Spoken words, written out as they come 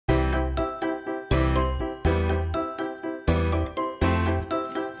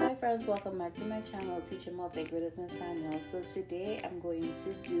friends, welcome back to my channel, Teacher Multi-Grade with Miss Danielle. So today I'm going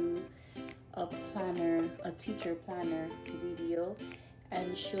to do a teacher planner video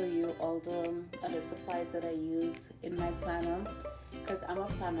and show you all the other supplies that I use in my planner, because I'm a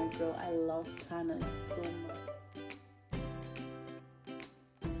planner girl. I love planners so much.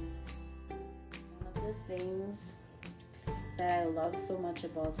 One of the things that I love so much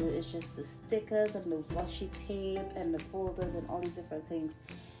about it is just the stickers and the washi tape and the folders and all these different things.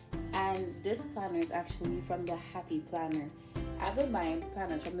 And this planner is actually from the Happy Planner. I've been buying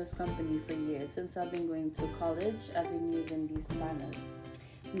planners from this company for years. Since I've been going to college, I've been using these planners.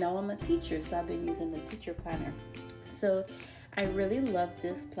 Now I'm a teacher, so I've been using the teacher planner. So I really love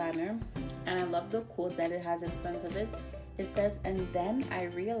this planner, and I love the quote that it has in front of it. It says, "And then I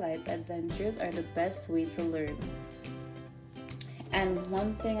realized adventures are the best way to learn." And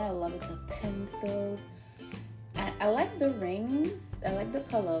one thing I love is the pencils. I like the rings. I like the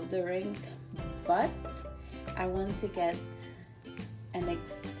color of the rings, but I want to get an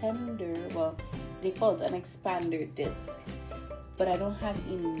extender. Well, they call it an expander disc, but I don't have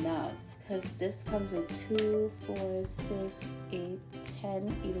enough, because this comes with 2, 4, 6, 8,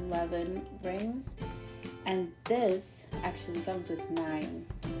 10, 11 rings, and this actually comes with 9.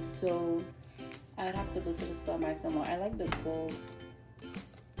 So I'd have to go to the store and buy some more. I like the gold,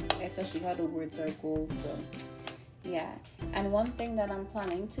 especially how the words are gold. So yeah. And one thing that I'm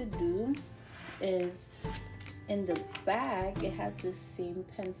planning to do is, in the back it has the same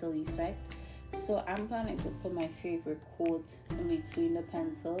pencil effect, so I'm planning to put my favorite quote in between the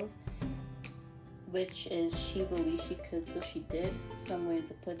pencils, which is "She believed she could, so she did." So I'm going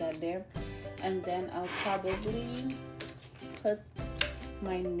to put that there, and then I'll probably put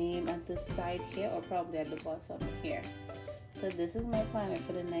my name at the side here, or probably at the bottom here. So this is my planner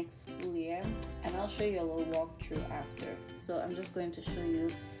for the next school year, and I'll show you a little walkthrough after. So I'm just going to show you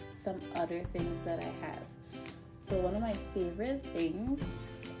some other things that I have. So one of my favorite things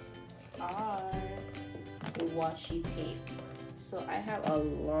are the washi tape. So I have a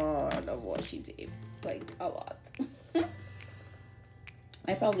lot of washi tape, like a lot.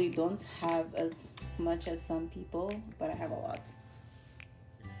 I probably don't have as much as some people, but I have a lot.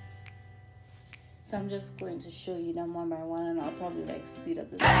 So I'm just going to show you them one by one, and I'll probably like speed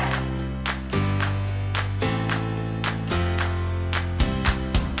up this.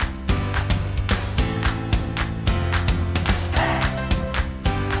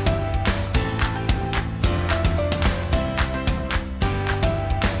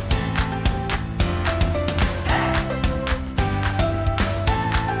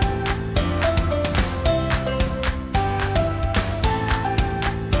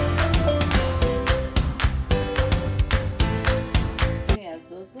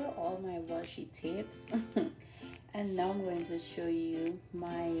 Tapes. And now I'm going to show you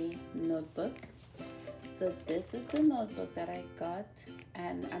my notebook. So this is the notebook that I got,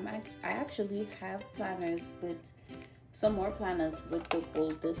 and I actually have planners with some more planners with the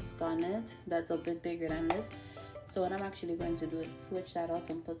gold disc on it that's a bit bigger than this. So what I'm actually going to do is switch that out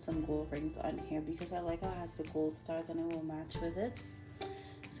and put some gold rings on here, because I like how it has the gold stars and it will match with it.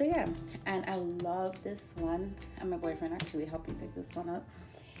 So yeah, and I love this one, and my boyfriend actually helped me pick this one up.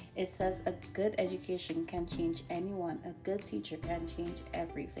 It says, "A good education can change anyone. A good teacher can change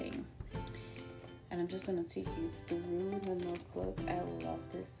everything." And I'm just going to take you through the notebook. I love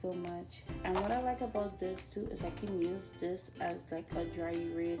this so much. And what I like about this too is I can use this as like a dry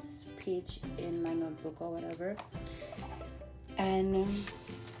erase page in my notebook or whatever. And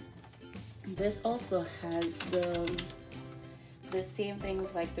this also has the same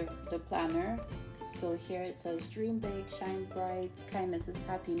things like the planner. So here it says, "Dream big, shine bright, kindness is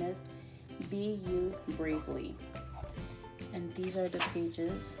happiness, be you bravely." And these are the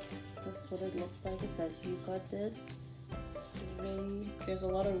pages. That's what it looks like. It says, "You got this." So really, there's a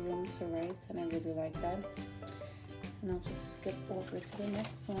lot of room to write, and I really like that. And I'll just skip over to the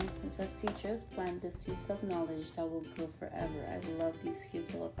next one. It says, "Teachers plant the seeds of knowledge that will grow forever." I love these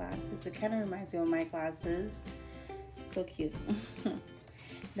cute little glasses. It kind of reminds me of my glasses. So cute.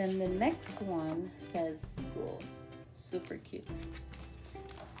 Then the next one says "School." Super cute.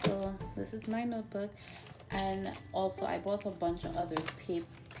 So this is my notebook, and also I bought a bunch of other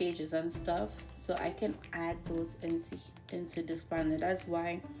pages and stuff, so I can add those into this planner. That's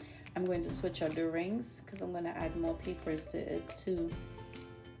why I'm going to switch out the rings, because I'm going to add more papers to it too,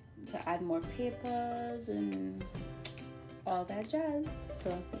 to add more papers and all that jazz. So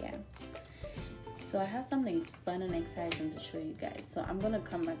yeah. So I have something fun and exciting to show you guys. So I'm gonna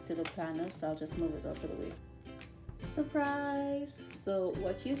come back to the planner, so I'll just move it out of the way. Surprise! So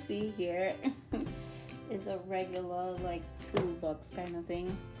what you see here is a regular like toolbox kind of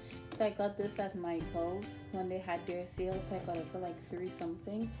thing. So I got this at Michael's when they had their sale. So I got it for like 3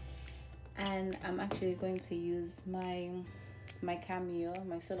 something. And I'm actually going to use my cameo,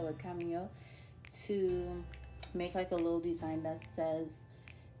 my silhouette cameo, to make like a little design that says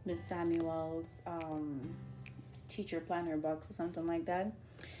Miss Samuel's teacher planner box or something like that.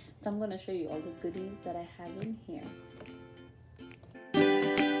 So I'm going to show you all the goodies that I have in here.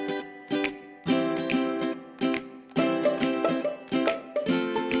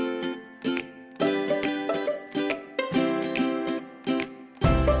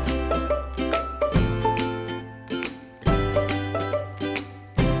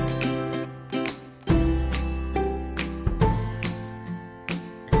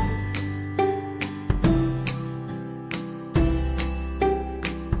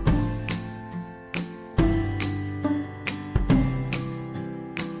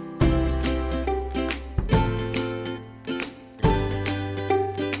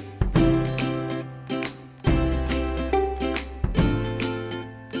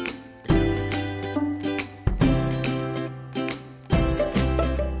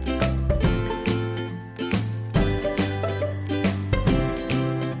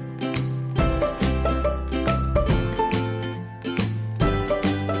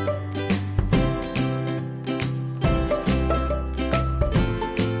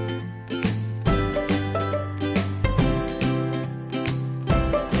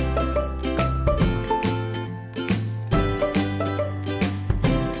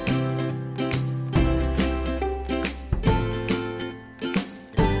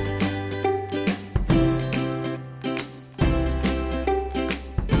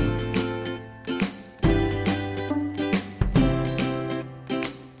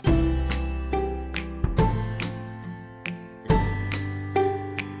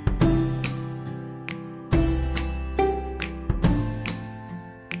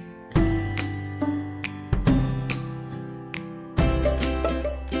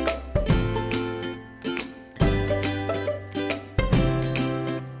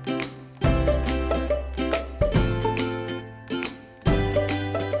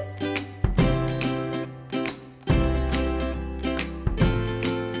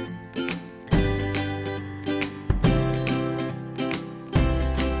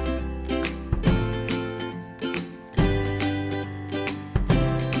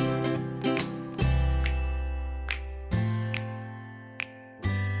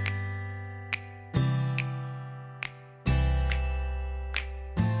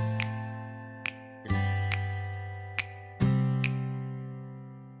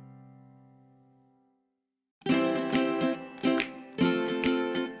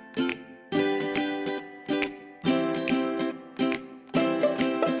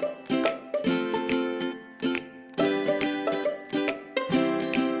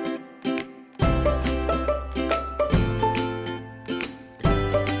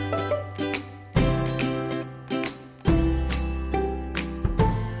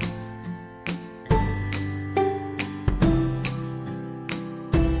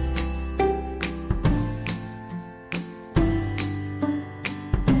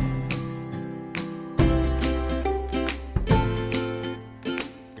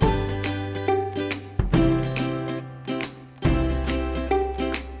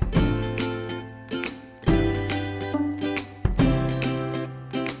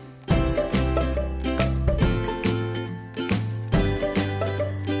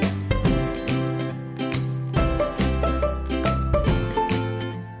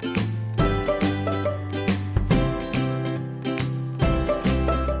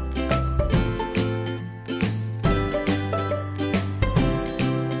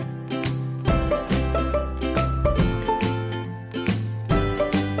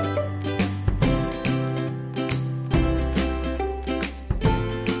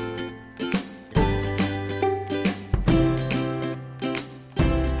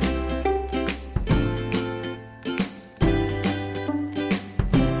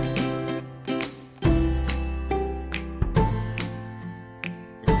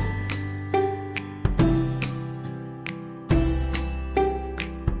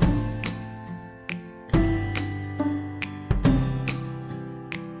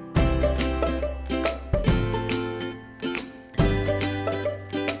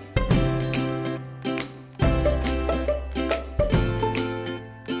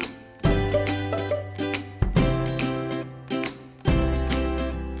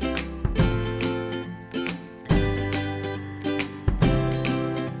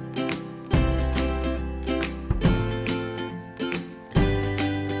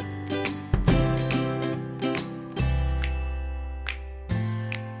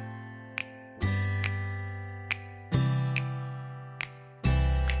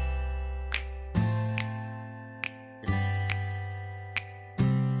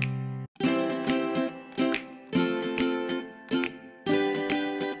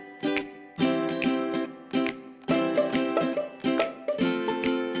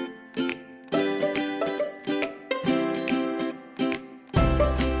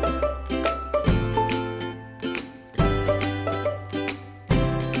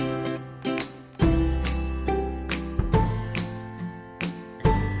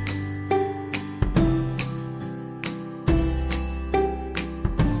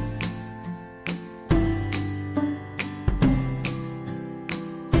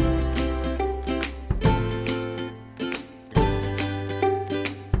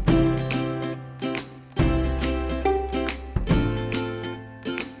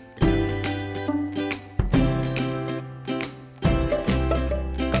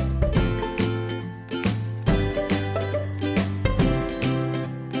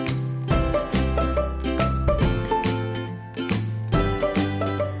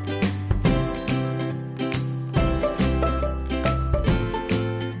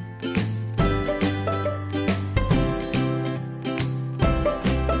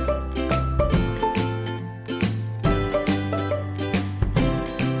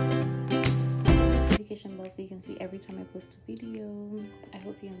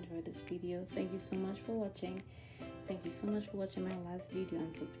 video. Thank you so much for watching. Thank you so much for watching my last video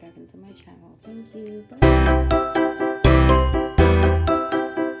and subscribing to my channel. Thank you. Bye.